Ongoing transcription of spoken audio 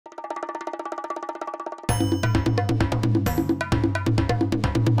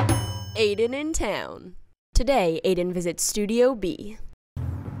Aidan in town. Today, Aidan visits Studio B.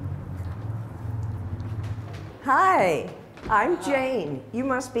 Hi, I'm Jane. You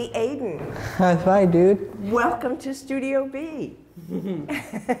must be Aidan. That's right, dude. Welcome to Studio B.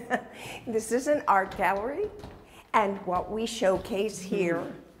 This is an art gallery, and what we showcase here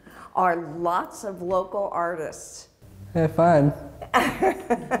are lots of local artists. Have fun.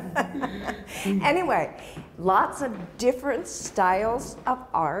 Anyway, lots of different styles of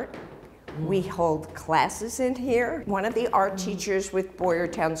art. We hold classes in here. One of the art teachers with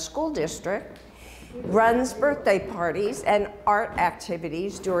Boyertown School District runs birthday parties and art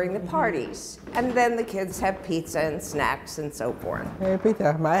activities during the parties. And then the kids have pizza and snacks and so forth. Hey, pizza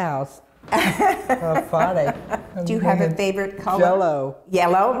at my house. Friday. Do you have a favorite color? Yellow.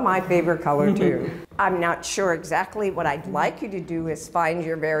 Yellow, my favorite color too. I'm not sure exactly what I'd like you to do is find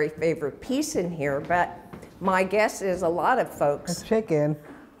your very favorite piece in here, but my guess is a lot of folks Chicken.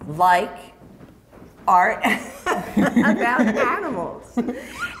 like art about animals.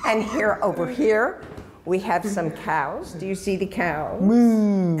 And here, over here, we have some cows. Do you see the cows?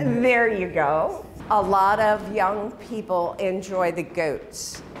 There you go. A lot of young people enjoy the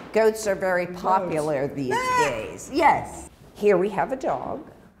goats. Goats are very popular these days. Yes. Here we have a dog.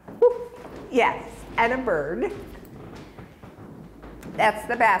 Yes, and a bird. That's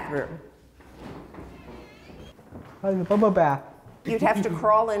the bathroom. Bubble bath. You'd have to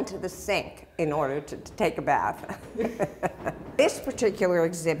crawl into the sink in order to take a bath. This particular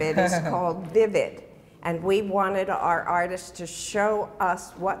exhibit is called Vivid, and we wanted our artists to show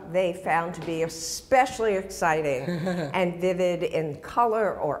us what they found to be especially exciting and vivid in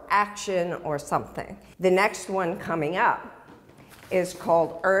color or action or something. The next one coming up is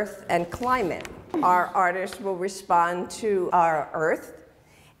called Earth and Climate. Our artists will respond to our Earth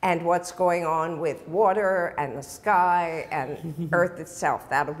and what's going on with water and the sky and Earth itself.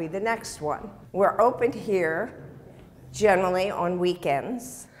 That'll be the next one. We're open here generally on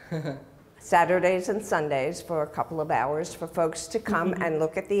weekends, Saturdays and Sundays for a couple of hours for folks to come and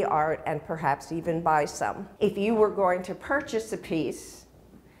look at the art and perhaps even buy some. If you were going to purchase a piece,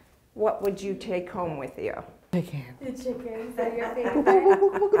 what would you take home with you? Chicken. The chicken, is that your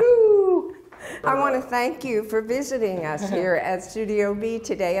favorite? I want to thank you for visiting us here at Studio B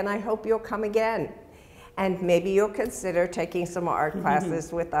today, and I hope you'll come again. And maybe you'll consider taking some art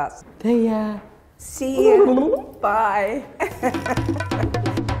classes with us. See ya. See you. Bye.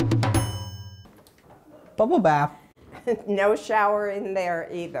 Bubble bath. No shower in there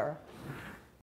either.